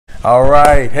All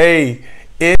right. Hey,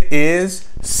 it is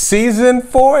season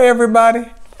 4, everybody.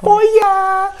 Oh,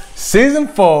 yeah. Season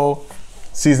 4.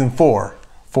 Season 4.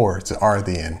 4, it's an R at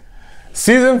the end.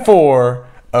 Season 4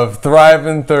 of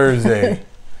Thriving Thursday.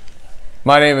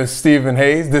 My name is Stephen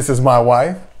Hayes. This is my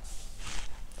wife,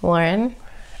 Lauren.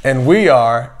 And we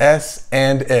are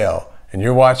S&L. And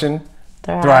you're watching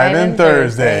Thriving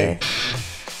Thursday.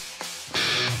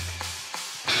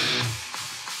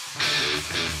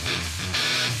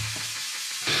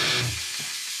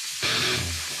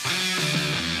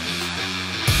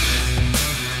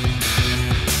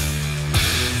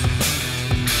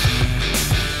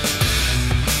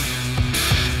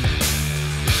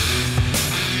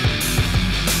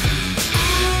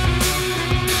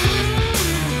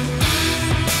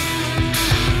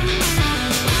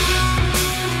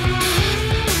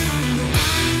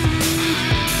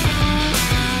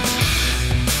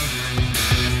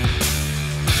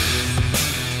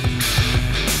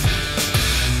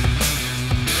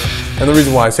 And the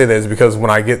reason why I say that is because when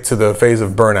I get to the phase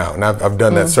of burnout, and I've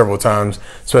done that several times,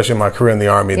 especially in my career in the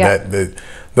Army,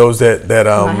 those that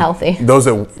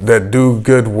do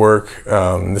good work,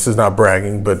 this is not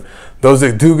bragging, but those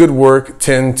that do good work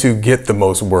tend to get the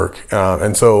most work.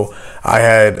 And so I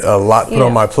had a lot put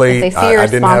on my plate. If they see you're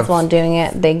responsible in doing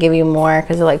it, they give you more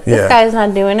because they're like, this guy's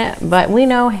not doing it, but we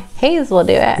know Hayes will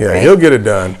do it. Yeah, right? He'll get it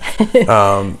done.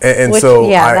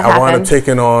 I wound up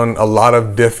taking on a lot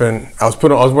of different, I was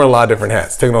wearing a lot of different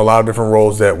hats, taking on a lot of different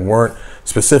roles that weren't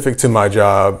specific to my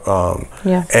job.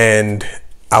 And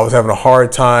I was having a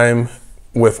hard time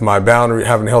with my boundary,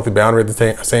 having a healthy boundary at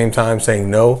the same time,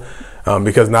 saying no.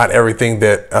 Because not everything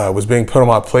that was being put on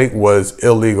my plate was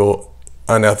illegal,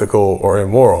 unethical, or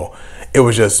immoral. It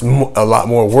was just a lot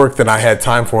more work than I had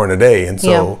time for in a day. And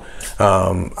so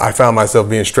I found myself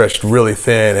being stretched really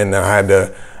thin, and I had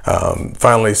to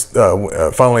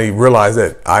finally realize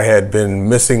that I had been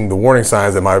missing the warning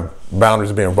signs that my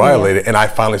boundaries are being violated. And I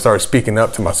finally started speaking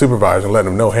up to my supervisor and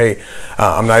letting them know, hey,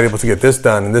 I'm not able to get this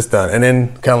done and this done. And then,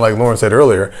 kind of like Lauren said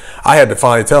earlier, I had to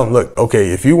finally tell them, look,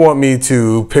 okay, if you want me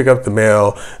to pick up the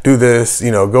mail, do this,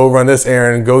 go run this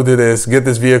errand, go do this, get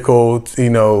this vehicle,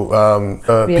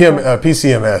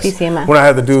 PCMS. When I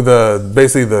had to do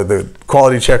the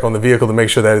quality check on the vehicle to make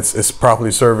sure that it's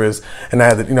properly serviced, and I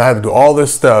had to do all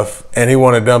this stuff, and he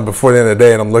wanted it done before the end of the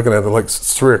day, and I'm looking at it like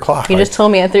it's 3 o'clock. You just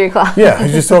told me at 3 o'clock. Yeah,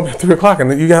 he just told me at 3 o'clock, and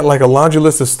then you got like a laundry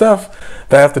list of stuff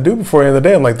that I have to do before the end of the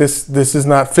day. I'm like, this is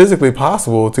not physically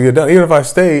possible to get done. Even if I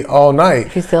stay all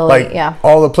night,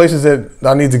 all the places that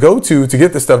I need to go to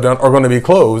get this stuff done are going to be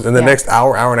closed in the next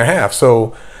hour and a half.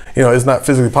 So, it's not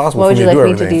physically possible for me to do everything. What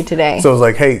would you like me to do today? So it's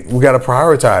like, hey, we got to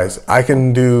prioritize. I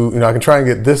can do, I can try and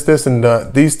get this, and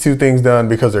these 2 things done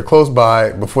because they're close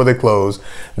by before they close.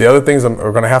 The other things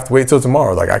are going to have to wait till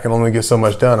tomorrow. Like, I can only get so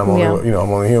much done. I'm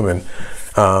only human.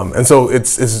 And so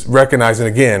it's recognizing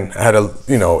again,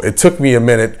 it took me a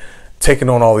minute taking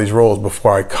on all these roles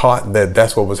before I caught that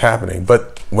that's what was happening.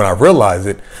 But when I realized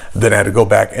it, then I had to go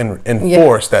back and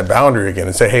enforce that boundary again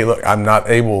and say, hey, look,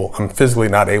 I'm physically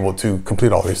not able to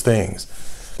complete all these things.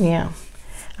 Yeah.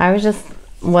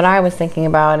 What I was thinking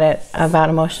about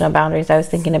emotional boundaries, I was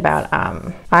thinking about,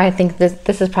 I think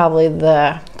this is probably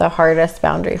the hardest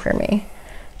boundary for me.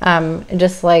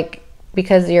 Just like,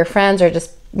 because your friends are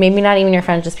just, maybe not even your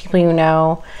friends, just people you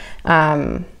know,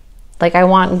 like I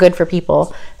want good for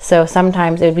people, so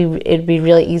sometimes it'd be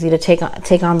really easy to take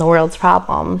on the world's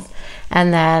problems,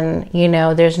 and then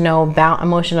there's no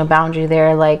emotional boundary there,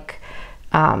 or like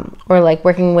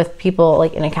working with people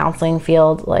like in a counseling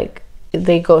field, like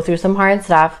they go through some hard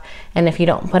stuff, and if you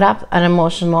don't put up an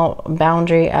emotional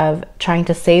boundary of trying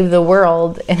to save the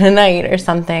world in a night or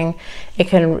something,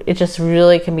 it just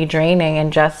really can be draining,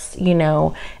 and just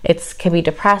it can be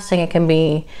depressing. It can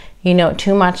be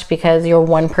too much because you're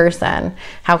one person.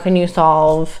 How can you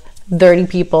solve 30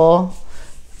 people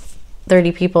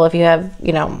if you have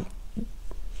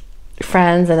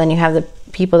friends, and then you have the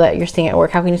people that you're seeing at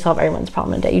work? How can you solve everyone's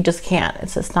problem in a day? You just can't.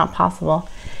 It's just not possible.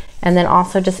 And then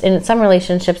also, just in some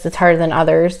relationships, it's harder than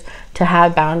others to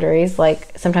have boundaries.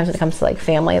 Like sometimes when it comes to like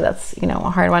family, that's a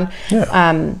hard one.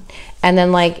 And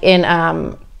then like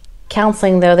in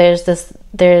counseling, though, they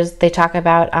talk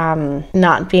about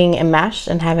not being enmeshed,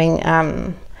 and having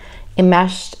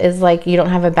enmeshed is like you don't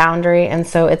have a boundary, and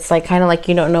so it's like kind of like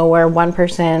you don't know where one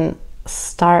person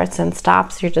starts and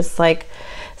stops. You're just like,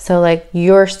 so like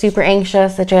you're super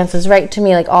anxious, the chance is right to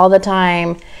me like all the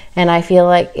time, and I feel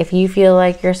like if you feel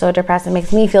like you're so depressed, it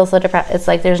makes me feel so depressed. It's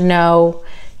like there's no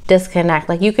disconnect.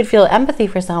 Like you could feel empathy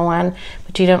for someone,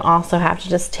 but you don't also have to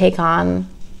just take on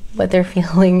what they're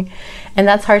feeling. And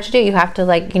that's hard to do. You have to,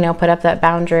 like, you know, put up that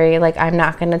boundary. Like, I'm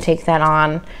not going to take that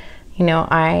on. You know,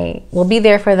 I will be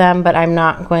there for them, but I'm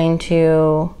not going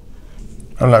to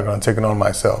take it on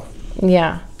myself.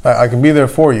 Yeah. I can be there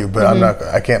for you, but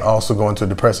I can't also go into a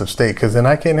depressive state, because then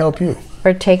I can't help you.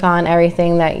 Or take on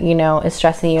everything that, you know, is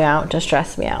stressing you out to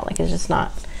stress me out. Like, it's just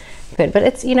not good. But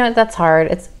it's, you know, that's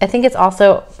hard. I think it's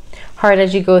also hard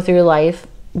as you go through life.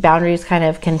 Boundaries kind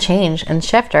of can change and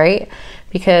shift, right?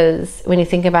 Because when you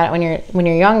think about it, when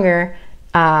you're younger,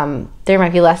 there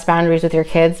might be less boundaries with your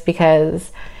kids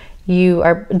because you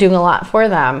are doing a lot for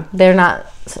them. They're not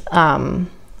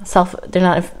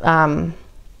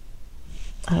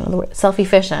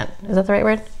self-efficient. Is that the right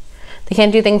word? They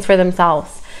can't do things for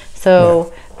themselves.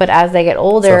 So, but as they get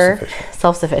older,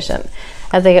 self-sufficient.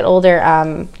 As they get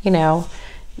older, you know,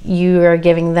 you are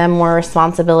giving them more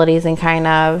responsibilities and kind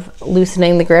of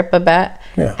loosening the grip a bit.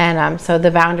 Yeah. And so the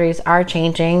boundaries are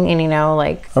changing, and, you know,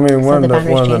 like, I mean, one of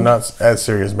the not as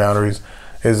serious boundaries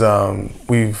is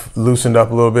we've loosened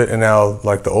up a little bit, and now,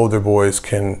 like, the older boys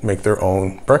can make their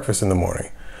own breakfast in the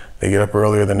morning. They get up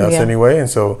earlier than us anyway, and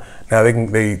so now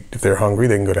if they're hungry,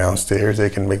 they can go downstairs. They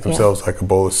can make themselves like a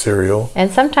bowl of cereal. And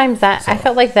sometimes I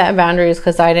felt like that boundary is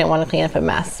because I didn't want to clean up a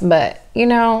mess, but, you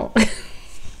know,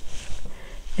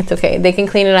 it's okay. They can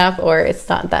clean it up, or it's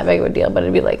not that big of a deal. But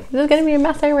it'd be like, there's gonna be a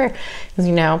mess everywhere,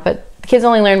 you know. But kids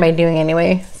only learn by doing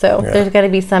anyway, so there's got to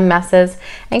be some messes.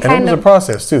 And it was a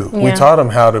process too. We taught them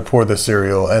how to pour the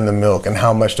cereal and the milk and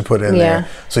how much to put in there,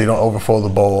 so you don't overflow the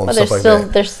bowl and stuff like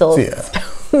that. There's still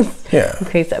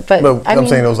crazy. But I'm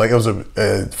saying it was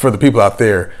for the people out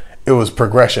there, it was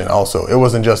progression also. It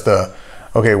wasn't just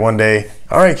okay, one day,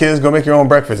 all right, kids, go make your own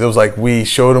breakfast. It was like we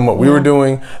showed them what we were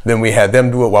doing, then we had them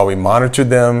do it while we monitored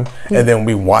them, and then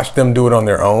we watched them do it on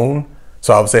their own.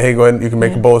 So I would say, hey, go ahead, you can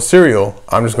make a bowl of cereal.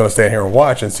 I'm just going to stand here and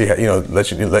watch and see how, you know,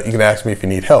 you can ask me if you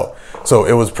need help. So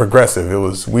it was progressive. It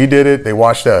was, we did it, they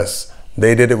watched us.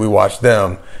 They did it, we watched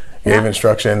them, gave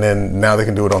instruction, and then now they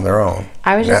can do it on their own.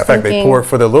 In fact, they pour it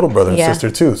for their little brother and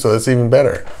sister too, so it's even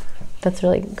better. That's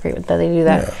really great that they do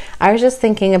that. Yeah. I was just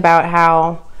thinking about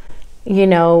how, you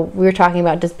know, we were talking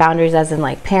about just boundaries as in,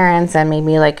 like, parents and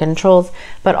maybe, like, controls,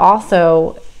 but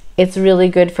also it's really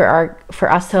good for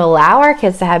us to allow our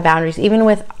kids to have boundaries, even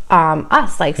with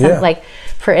us. Like, like,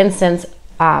 for instance,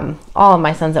 all of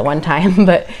my sons at one time,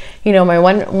 but, you know,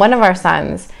 one of our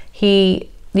sons, you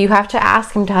have to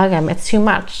ask him to hug him. It's too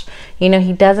much. You know,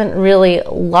 he doesn't really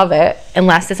love it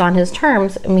unless it's on his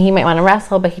terms. I mean, he might want to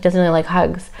wrestle, but he doesn't really like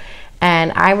hugs.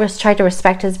 And I tried to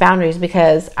respect his boundaries,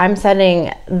 because I'm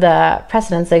setting the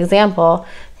precedence, the example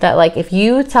that, like, if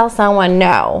you tell someone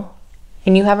no,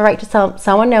 and you have a right to tell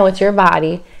someone no, it's your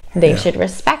body, they should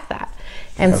respect that.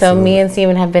 And so me and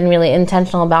Steven have been really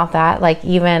intentional about that, like,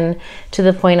 even to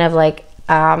the point of, like,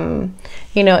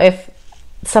 you know, if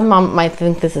some mom might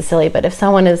think this is silly, but if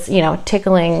someone is, you know,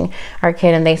 tickling our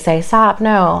kid and they say, stop,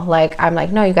 no, like, I'm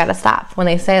like, no, you got to stop when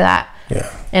they say that.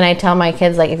 Yeah. And I tell my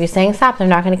kids, like, if you're saying stop, they're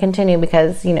not going to continue,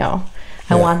 because, you know,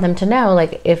 I want them to know,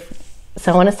 like, if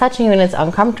someone is touching you and it's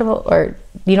uncomfortable, or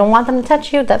you don't want them to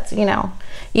touch you, that's, you know,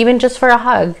 even just for a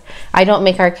hug. I don't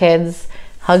make our kids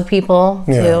hug people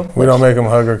too. We don't make them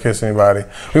hug or kiss anybody.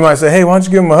 We might say, hey, why don't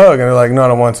you give them a hug? And they're like, no, I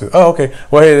don't want to. Oh, okay.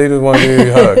 Well, hey, they just want to give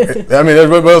you a hug. I mean,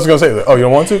 everybody else is going to say, oh, you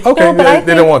don't want to? Okay, no,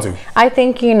 they don't want to. I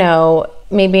think, you know,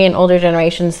 maybe in older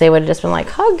generations, they would have just been like,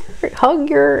 hug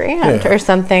your aunt or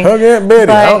something. Hug Aunt Betty. But,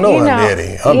 I don't know Aunt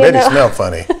Betty. Aunt Betty smells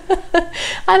funny.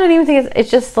 I don't even think it's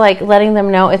just, like, letting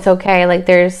them know it's okay. Like,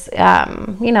 there's,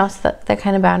 you know, that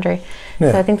kind of boundary.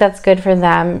 So I think that's good for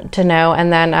them to know.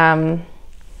 And then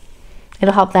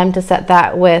it'll help them to set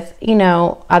that with, you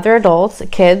know, other adults,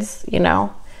 kids, you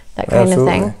know, that kind of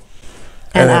thing.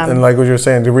 And like what you're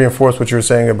saying, to reinforce what you're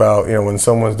saying about, you know, when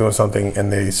someone's doing something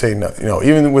and they say no, you know,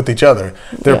 even with each other,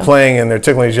 they're playing and they're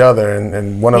tickling each other,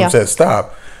 and one of them says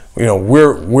stop, you know,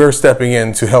 we're stepping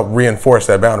in to help reinforce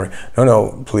that boundary.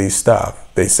 No, please stop.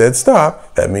 They said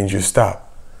stop, that means you stop.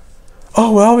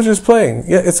 Oh, well, I was just playing.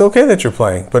 Yeah, it's okay that you're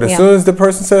playing, but as soon as the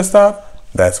person says stop,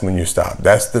 that's when you stop.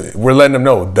 We're letting them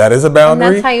know that is a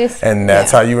boundary, and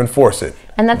that's how you enforce it.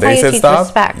 And that's how you teach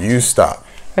respect. You stop.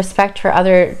 Respect for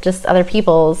other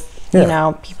people's, you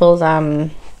know, people's value.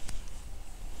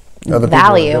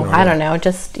 I don't know,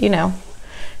 just, you know,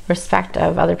 respect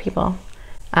of other people.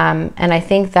 And I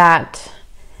think that,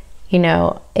 you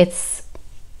know,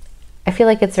 I feel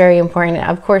like it's very important.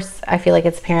 Of course, I feel like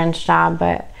it's parents' job,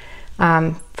 but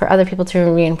for other people to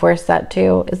reinforce that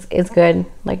too is good,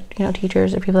 like, you know,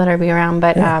 teachers or people that are being around.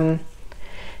 But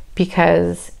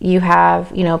because you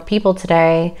have, you know, people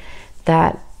today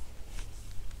that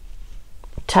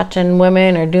touching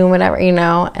women or doing whatever, you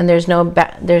know, and there's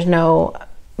no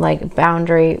like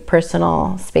boundary,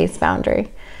 personal space boundary,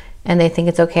 and they think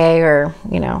it's okay, or,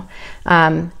 you know,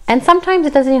 and sometimes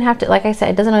it doesn't even have to, like I said,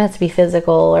 it doesn't have to be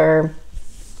physical or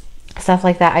stuff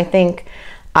like that. I think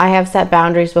I have set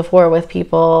boundaries before with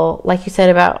people, like you said,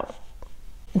 about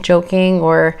joking,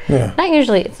 or it's not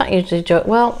usually joke.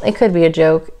 Well, it could be a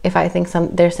joke if I think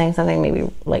they're saying something maybe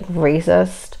like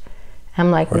racist. I'm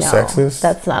like, or no, sexist.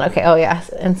 That's not okay. Oh yeah,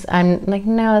 and I'm like,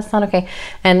 no, that's not okay.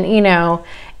 And you know,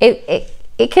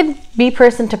 it could be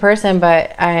person to person,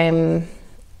 but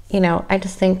you know, I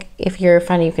just think if you're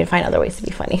funny, you can find other ways to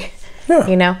be funny. Yeah.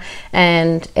 You know,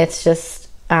 and it's just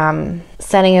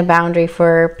setting a boundary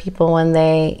for people when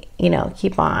they, you know,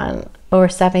 keep on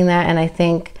overstepping that. And I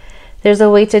think there's a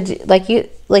way to do, like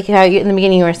how you in the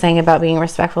beginning you were saying about being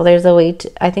respectful. I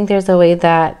think there's a way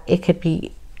that it could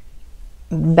be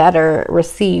better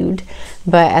received,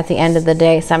 but at the end of the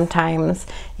day, sometimes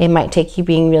it might take you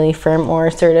being really firm or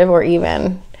assertive, or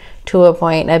even to a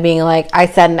point of being like, I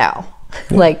said no.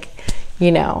 Like,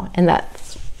 you know, and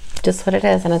that's just what it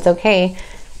is, and it's okay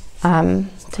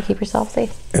to keep yourself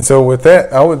safe. And so with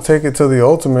that, I would take it to the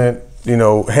ultimate, you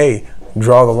know, hey,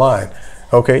 draw the line.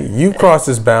 Okay, you crossed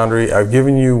this boundary. I've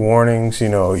given you warnings. You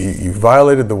know, you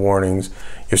violated the warnings.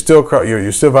 You're still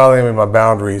violating my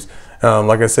boundaries.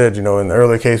 Like I said, you know, in the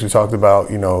earlier case, we talked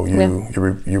about, you know,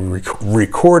 you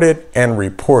recorded and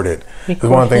reported. It's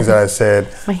one of the things that I said,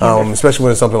 especially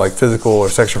when it's something like physical or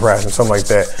sexual harassment, something like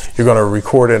that, you're going to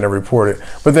record it and report it.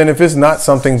 But then if it's not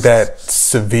something that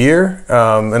severe,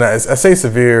 and I say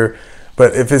severe,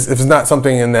 but if it's not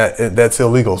something in that's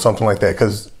illegal, something like that,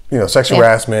 because, you know, sexual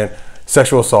harassment,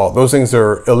 sexual assault, those things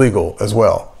are illegal as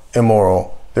well,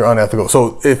 immoral. They're unethical.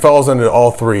 So it falls under all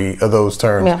three of those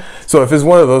terms. Yeah. So if it's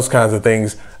one of those kinds of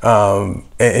things,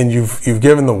 and you've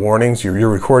given the warnings, you're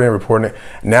recording and reporting it.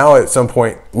 Now at some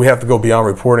point we have to go beyond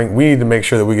reporting. We need to make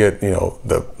sure that we get, you know,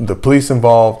 the police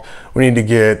involved. We need to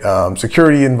get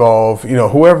security involved. You know,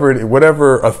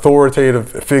 whatever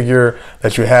authoritative figure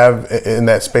that you have in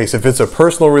that space. If it's a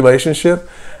personal relationship,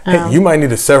 hey, you might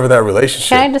need to sever that relationship.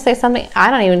 Can I just say something?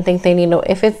 I don't even think they need to.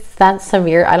 If it's that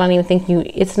severe, I don't even think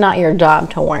it's not your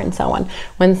job to warn someone.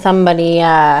 When somebody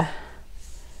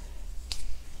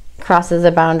crosses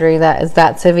a boundary that is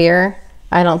that severe,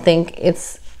 I don't think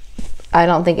it's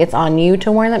on you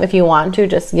to warn them. If you want to,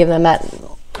 just give them that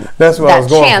chance.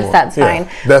 That's fine.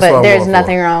 But there's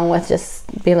nothing wrong with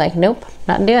just being like, nope,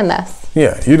 not doing this.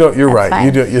 Yeah, you're right. Fine.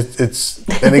 You do.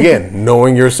 And again,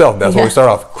 knowing yourself. That's where we start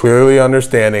off. Clearly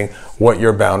understanding what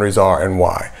your boundaries are and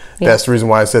why. Yeah. That's the reason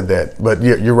why I said that. But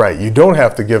you're right. You don't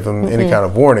have to give them any kind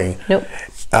of warning. Nope.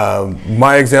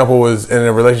 My example was in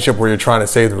a relationship where you're trying to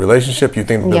save the relationship. You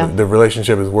think the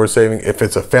relationship is worth saving. If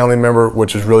it's a family member,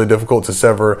 which is really difficult to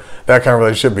sever that kind of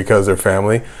relationship because they're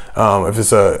family. If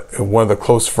it's one of the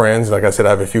close friends, like I said, I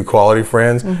have a few quality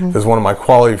friends. If it's one of my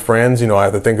quality friends, you know, I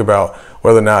have to think about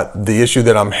whether or not the issue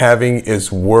that I'm having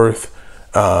is worth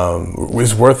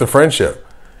the friendship.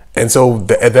 And so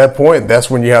at that point, that's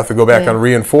when you have to go back and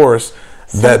reinforce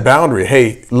that boundary.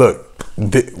 Hey, look.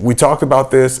 We talked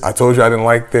about this. I told you I didn't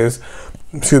like this.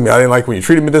 Excuse me. I didn't like when you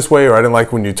treated me this way, or I didn't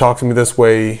like when you talked to me this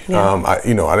way. I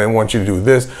didn't want you to do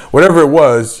this. Whatever it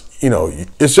was, you know,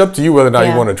 it's up to you whether or not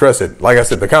you want to address it. Like I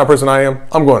said, the kind of person I am,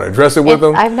 I'm going to address it with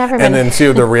them, and then see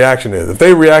what their reaction is. If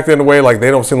they react in a way like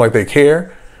they don't seem like they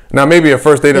care. Now, maybe at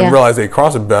first they didn't realize they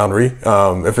crossed a boundary,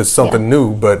 if it's something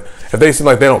new. But if they seem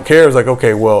like they don't care, it's like,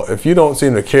 okay, well, if you don't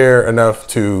seem to care enough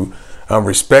to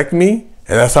respect me.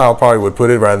 And that's how I probably would put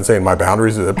it, rather than saying my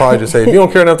boundaries. I'd probably just say, if you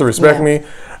don't care enough to respect me,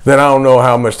 then I don't know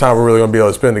how much time we're really going to be able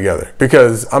to spend together.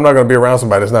 Because I'm not going to be around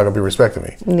somebody that's not going to be respecting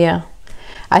me. Yeah.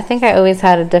 I think I always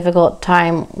had a difficult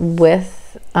time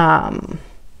with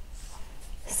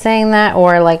saying that,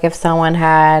 or like if someone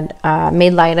had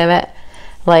made light of it.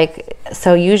 Like,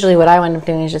 so usually what I wind up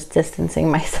doing is just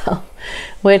distancing myself,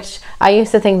 which I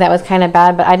used to think that was kind of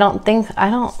bad, but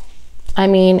I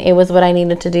mean, it was what I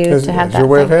needed to do to have that. Your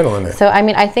way of handling it. So, I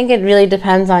mean, I think it really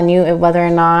depends on you whether or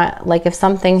not, like, if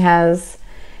something has,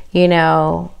 you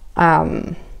know,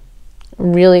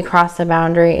 really crossed the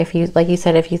boundary. If you, like you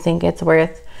said, if you think it's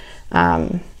worth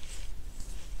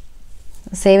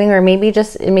saving, or maybe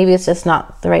it's just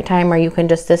not the right time, or you can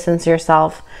just distance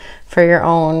yourself for your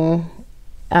own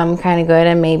kind of good,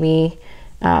 and maybe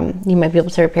you might be able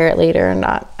to repair it later or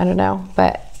not. I don't know,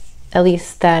 but at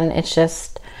least then it's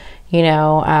just. You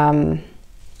know,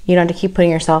 you don't have to keep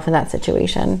putting yourself in that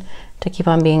situation to keep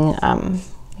on being,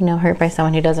 you know, hurt by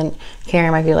someone who doesn't care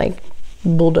and might be like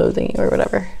bulldozing you or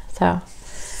whatever. So,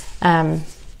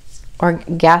 or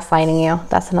gaslighting you.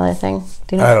 That's another thing.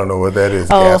 Do you know? I don't know what that is.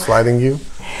 Gaslighting you?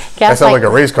 That sounds like a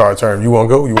race car term. You want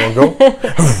to go? You want to go?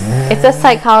 It's a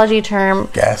psychology term.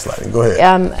 Gaslighting. Go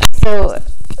ahead. So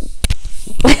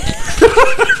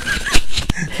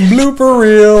blooper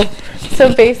reel.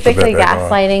 So basically,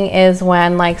 gaslighting is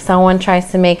when like someone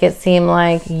tries to make it seem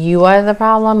like you are the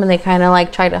problem, and they kind of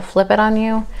like try to flip it on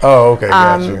you. Oh, okay,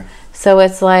 gotcha. So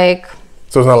it's like.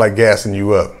 So it's not like gassing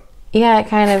you up. Yeah, it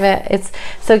kind of it's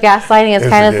so gaslighting is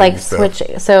kind of like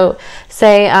switching. So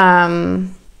say I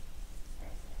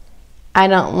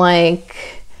don't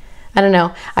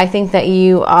know. I think that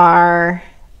you are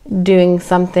doing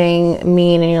something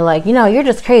mean, and you're like, you're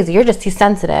just crazy. You're just too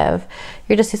sensitive.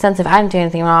 I didn't do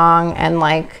anything wrong, and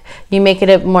like you make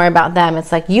it more about them.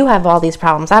 It's like you have all these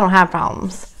problems. I don't have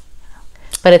problems,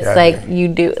 but it's like you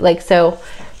do. Like so,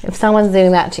 if someone's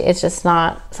doing that to you, it's just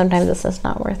not. Sometimes it's just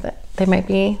not worth it. They might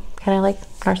be kind of like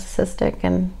narcissistic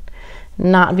and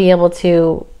not be able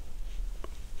to,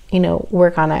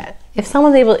 work on it. If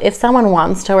someone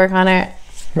wants to work on it,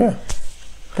 then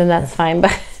that's fine.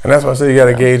 But and that's why I say you got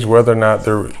to gauge whether or not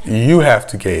you have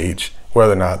to gauge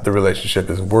whether or not the relationship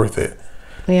is worth it.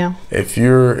 Yeah. If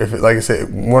like I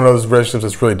said, one of those relationships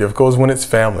that's really difficult is when it's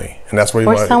family, and that's where you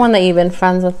or someone that you've been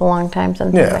friends with a long time.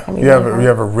 That can be you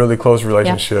have a really close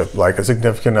relationship, like a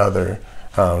significant other,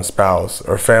 spouse,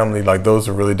 or family. Like those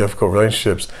are really difficult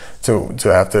relationships to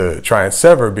have to try and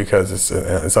sever because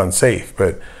it's unsafe.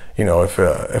 But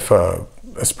if a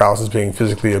spouse is being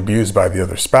physically abused by the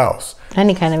other spouse,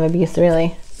 any kind of abuse,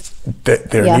 really.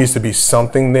 There needs to be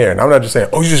something there, and I'm not just saying,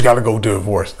 you just got to go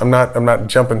divorce. I'm not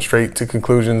jumping straight to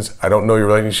conclusions. I don't know your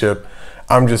relationship.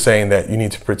 I'm just saying that you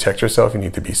need to protect yourself. You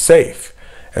need to be safe,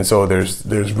 and so there's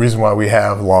reason why we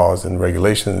have laws and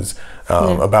regulations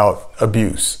about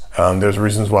abuse. There's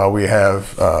reasons why we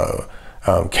have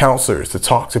counselors to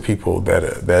talk to people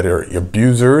that are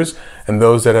abusers and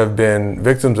those that have been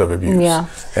victims of abuse. Yeah,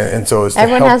 and so it's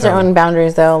everyone has their own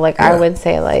boundaries, though. Like I would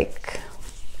say, like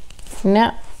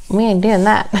no. We ain't doing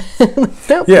that.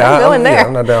 Nope. Yeah,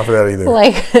 I'm not down for that either.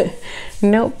 Like,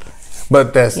 nope.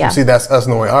 But that's us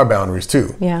knowing our boundaries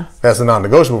too. Yeah, that's a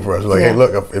non-negotiable for us. Like, hey,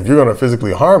 look, if you're going to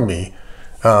physically harm me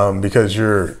because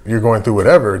you're going through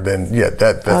whatever, then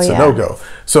that's a no-go.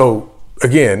 So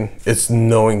again, it's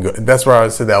knowing. That's why I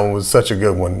said that one was such a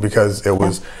good one, because it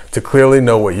was to clearly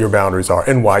know what your boundaries are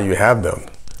and why you have them.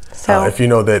 So if you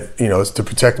know that it's to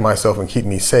protect myself and keep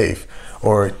me safe.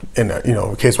 Or in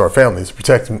the case of our families,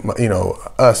 protect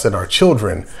us and our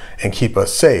children and keep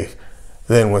us safe.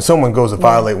 Then when someone goes to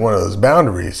violate one of those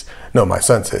boundaries, no, my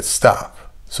son said stop.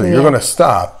 So you're going to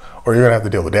stop, or you're going to have to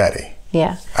deal with daddy.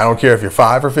 Yeah. I don't care if you're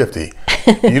 5 or 50.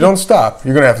 You don't stop,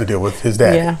 you're going to have to deal with his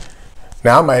daddy. Yeah.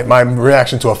 Now my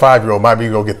reaction to a 5-year-old might be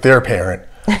to go get their parent.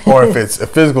 Or if it's a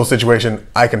physical situation,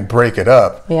 I can break it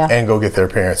up and go get their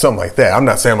parent, something like that. I'm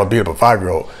not saying I'm going to beat up a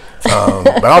 5-year-old.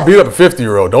 But I'll beat up a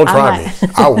 50-year-old. Don't try me.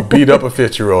 I will beat up a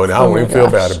 50-year-old, and I won't even feel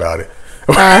bad about it.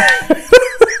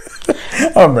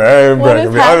 I'm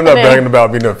not bragging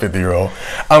about being a 50-year-old.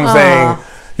 I'm saying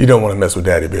you don't want to mess with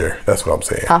Daddy Bear. That's what I'm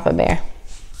saying. Papa Bear.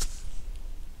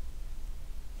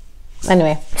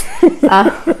 Anyway,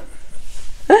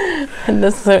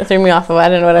 this threw me off. I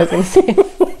didn't know what I was going to say.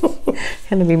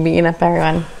 Gonna be beating up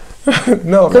everyone.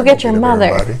 No, go get your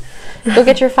mother. Go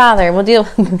get your father. We'll deal.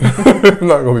 I'm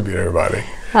not going to beat everybody.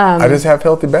 I just have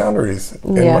healthy boundaries,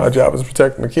 and my job is to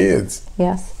protect my kids.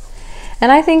 Yes,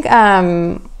 and I think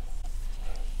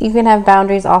you can have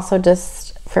boundaries also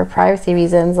just for privacy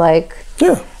reasons. Like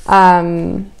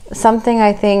something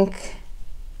I think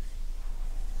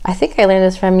I learned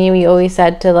this from you. You always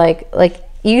said to like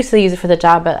you used to use it for the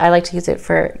job, but I like to use it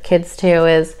for kids too.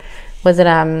 Was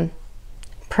it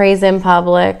praise in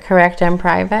public, correct in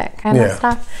private kind of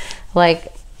stuff?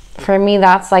 Like for me,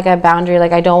 that's like a boundary.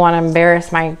 Like I don't want to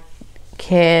embarrass my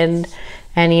kid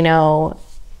and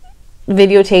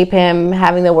videotape him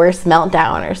having the worst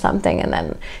meltdown or something, and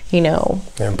then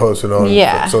and post it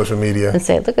on social media and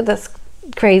say, look at this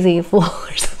crazy fool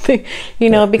or something,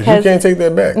 because you can't take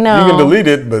that back. No, you can delete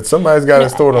it, but somebody's got to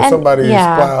store it on somebody's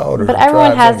cloud. But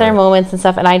everyone has their moments and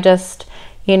stuff, and I just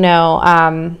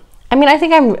I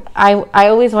think I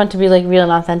always want to be like real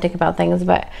and authentic about things,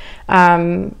 but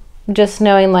just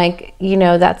knowing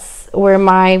that's where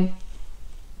my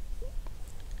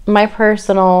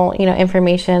personal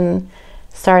information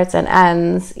starts and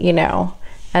ends,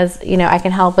 as I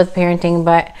can help with parenting,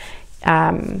 but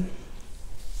I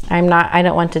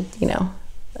don't want to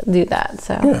do that.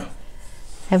 So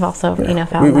I've also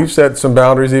found we've set some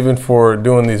boundaries even for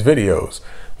doing these videos.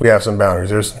 We have some boundaries.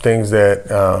 There's some things that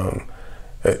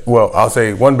I'll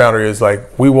say one boundary is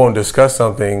like we won't discuss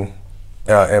something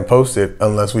and post it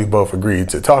unless we both agreed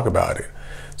to talk about it.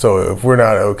 So if we're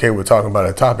not okay with talking about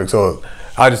a topic, so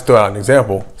I just throw out an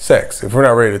example: sex. If we're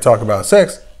not ready to talk about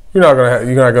sex, you're not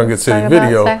gonna get sitting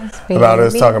video about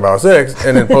us talking about sex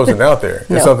and then posting it out there.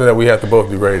 It's something that we have to both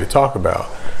be ready to talk about.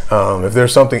 If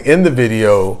there's something in the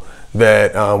video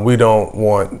that we don't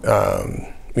want,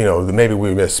 maybe we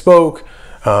misspoke,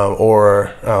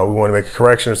 or we want to make a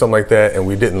correction or something like that, and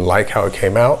we didn't like how it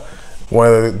came out. One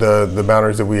of the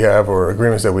boundaries that we have, or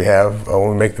agreements that we have when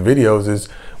we make the videos, is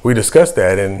we discuss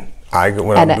that, and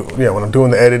when I'm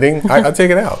doing the editing, I take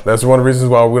it out. That's one of the reasons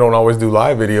why we don't always do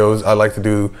live videos. I like to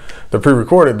do the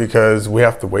pre-recorded because we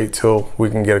have to wait till we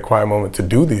can get a quiet moment to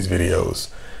do these videos.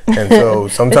 And so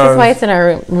sometimes this is why it's in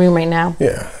our room right now.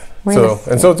 Yeah.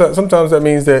 Sometimes that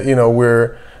means that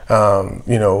we're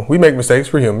we make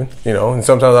mistakes. We're human. And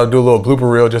sometimes I'll do a little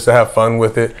blooper reel just to have fun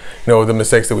with it. The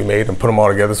mistakes that we made, and put them all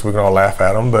together so we can all laugh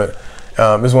at them. But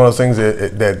it's one of those things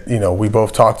that we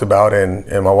both talked about, and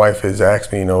my wife has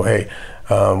asked me, hey,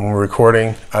 when we're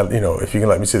recording, if you can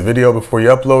let me see the video before you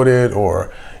upload it,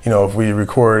 or if we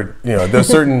record, there's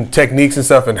certain techniques and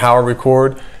stuff in how I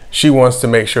record. She wants to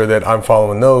make sure that I'm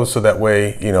following those, so that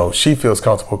way she feels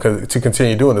comfortable to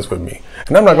continue doing this with me.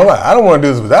 And I'm not gonna lie, I don't want to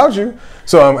do this without you.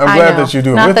 So I'm glad that you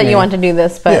do it with me. Not that you want to do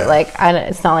this, but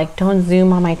it's not like, don't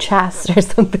zoom on my chest or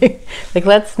something. Like,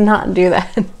 let's not do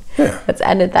that. Yeah. Let's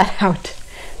edit that out.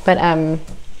 But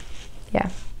yeah.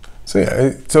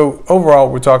 So overall,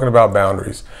 we're talking about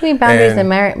boundaries. Maybe boundaries in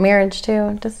marriage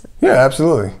too. Just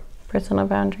absolutely. Personal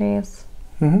boundaries,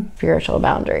 spiritual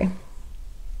boundary.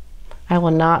 I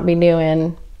will not be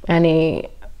doing any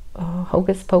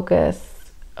hocus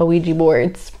pocus Ouija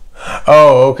boards.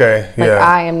 Oh, okay. Like,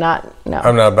 I am not. No,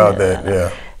 I'm not about that. No.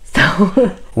 Yeah.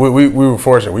 So we were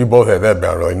fortunate. We both had that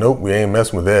boundary. Like, nope, we ain't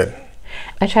messing with that.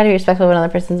 I try to be respectful of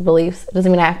another person's beliefs. It doesn't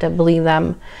mean I have to believe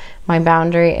them. My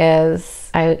boundary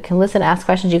is I can listen, ask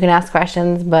questions. You can ask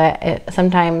questions, but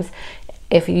sometimes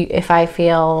if I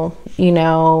feel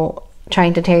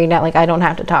trying to tear you down, like, I don't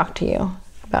have to talk to you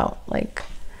about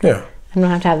I don't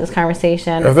have to have this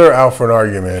conversation. If they're out for an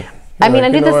argument. I mean,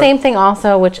 I do the same thing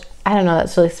also, which I don't know,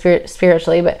 that's really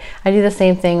spiritually, but I do the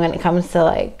same thing when it comes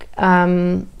to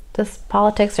just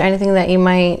politics or anything that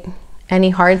any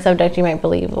hard subject you might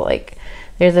believe. Like,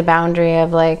 there's a boundary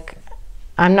of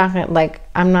I'm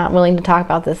not willing to talk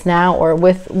about this now or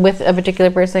with a particular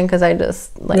person, because I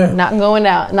just not going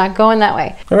that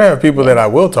way. And I have people that I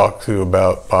will talk to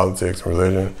about politics and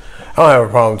religion. I don't have a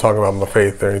problem talking about my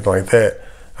faith or anything like that.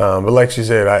 But like she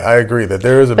said, I agree that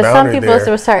there is a boundary there. But some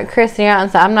people will start cursing you out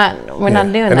and say, we're not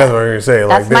doing that. And that's what I'm going to say.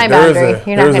 That's my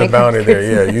boundary. There's a boundary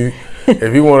there. Yeah,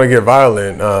 if you want to get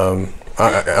violent, I'm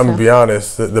going to be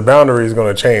honest, the boundary is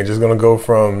going to change. It's going to go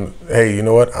from, hey, you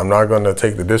know what? I'm not going to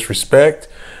take the disrespect.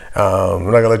 I'm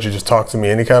not going to let you just talk to me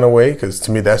any kind of way, because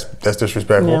to me that's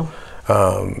disrespectful.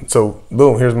 Yeah. So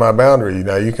boom, here's my boundary.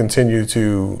 Now you continue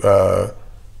to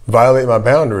violate my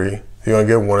boundary, you're going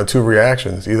to get one or two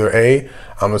reactions. Either A,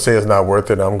 I'm going to say it's not worth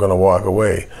it, I'm going to walk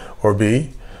away. Or B,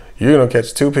 you're going to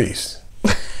catch a two-piece.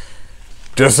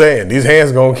 Just saying, these hands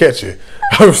are going to catch you.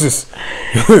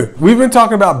 We've been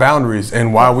talking about boundaries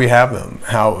and why we have them.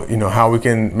 How we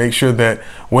can make sure that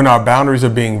when our boundaries are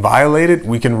being violated,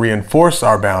 we can reinforce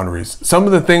our boundaries. Some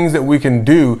of the things that we can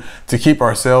do to keep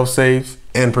ourselves safe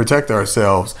and protect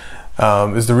ourselves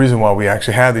is the reason why we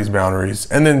actually have these boundaries.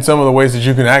 And then some of the ways that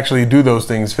you can actually do those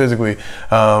things physically,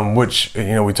 which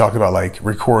we talked about, like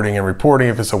recording and reporting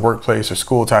if it's a workplace or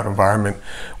school type environment.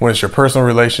 When it's your personal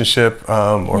relationship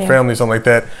or family, something like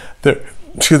that,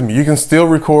 you can still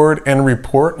record and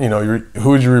report. Who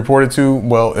would you report it to?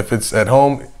 Well, if it's at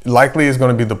home, likely it's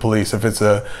going to be the police. If it's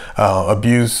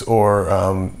abuse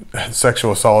or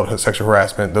sexual assault, sexual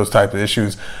harassment, those type of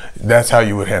issues, that's how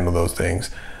you would handle those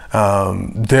things.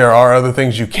 There are other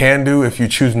things you can do if you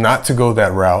choose not to go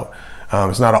that route.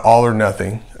 It's not an all or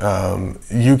nothing.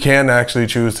 You can actually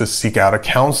choose to seek out a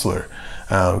counselor.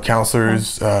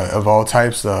 Counselors of all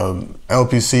types,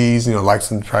 LPCs,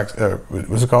 licensed,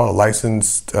 what's it called?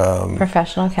 Licensed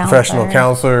professional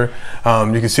counselor.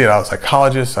 You can see it out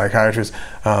psychologists, psychiatrists.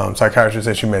 Psychiatrists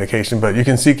issue medication, but you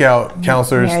can seek out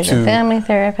counselors Marriage and family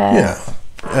therapist.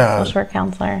 Social work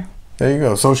counselor. There you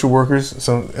go. Social workers.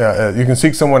 You can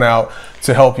seek someone out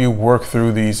to help you work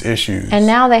through these issues. And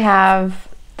now they have,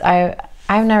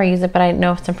 I've never used it, but I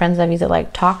know some friends that have used it,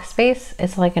 like Talkspace.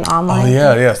 It's like an online. Oh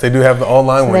yeah, yes, they do have the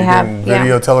online one. You can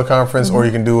video teleconference, or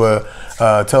you can do a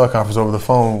teleconference over the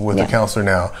phone with a counselor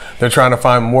now. They're trying to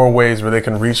find more ways where they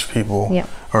can reach people,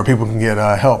 or people can get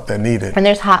help that need it. And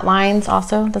there's hotlines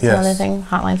also. That's another thing.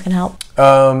 Hotlines can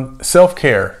help.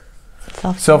 Self-care.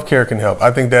 Self-care can help.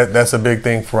 I think that's a big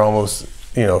thing for almost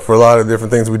you know, for a lot of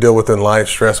different things we deal with in life,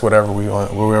 stress, whatever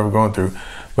we're ever going through.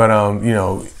 But, you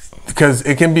know, because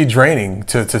it can be draining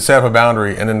to set up a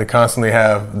boundary and then to constantly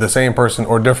have the same person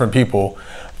or different people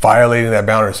violating that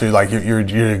boundary. So you're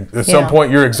at some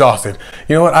point you're exhausted.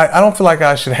 You know what? I don't feel like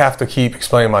I should have to keep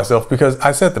explaining myself because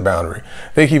I set the boundary.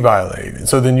 They keep violating it.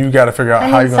 So then you got to figure out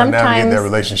how you're going to navigate that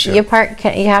relationship. You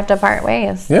have to part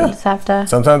ways. Yeah. You just have to.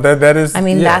 Sometimes that is. I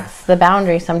mean, that's the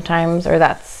boundary sometimes, or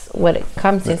that's what it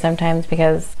comes to sometimes,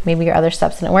 because maybe your other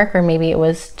steps didn't work, or maybe it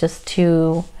was just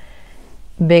too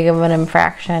big of an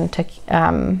infraction to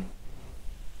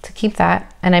keep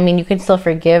that. And I mean, you can still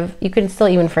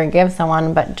even forgive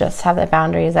someone, but just have the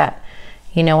boundaries that,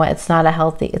 you know what, it's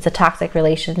a toxic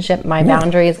relationship. My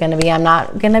boundary is going to be, I'm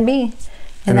not going to be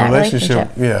in that relationship.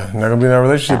 Yeah, I'm not going to be in that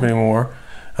relationship anymore.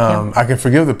 I can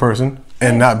forgive the person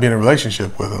and not be in a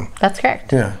relationship with them. That's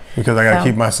correct. Yeah, because I got to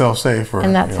keep myself safe.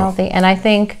 And that's healthy. And I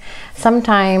think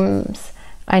sometimes,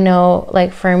 I know,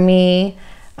 like for me,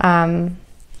 I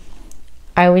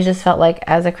always just felt like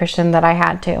as a Christian that I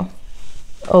had to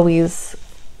always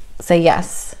say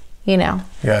yes, you know.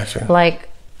 Gotcha. Like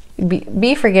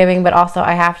be forgiving, but also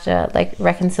I have to, like,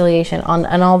 reconciliation on.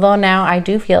 And although now I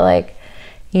do feel like,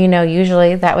 you know,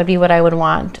 usually that would be what I would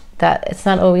want, that it's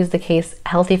not always the case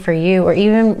healthy for you or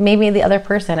even maybe the other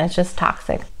person. It's just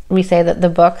toxic. We say that the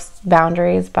books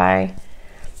Boundaries by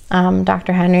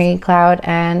Dr. Henry Cloud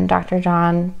and Dr.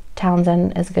 John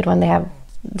Townsend is a good one. They have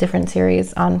different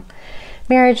series on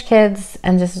marriage, kids,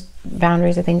 and just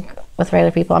boundaries, I think, with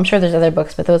regular people. I'm sure there's other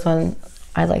books, but those ones,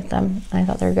 I liked them. I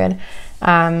thought they were good.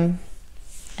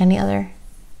 Any other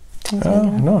things?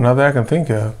 No, not that I can think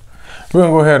of. We're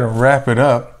going to go ahead and wrap it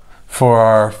up for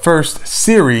our first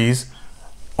series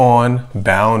on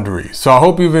boundaries. So I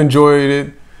hope you've enjoyed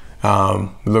it.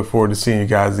 Look forward to seeing you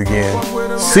guys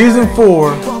again. Season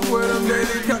 4,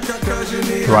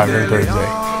 Thriving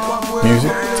Thursday.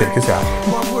 Music, take us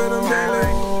out.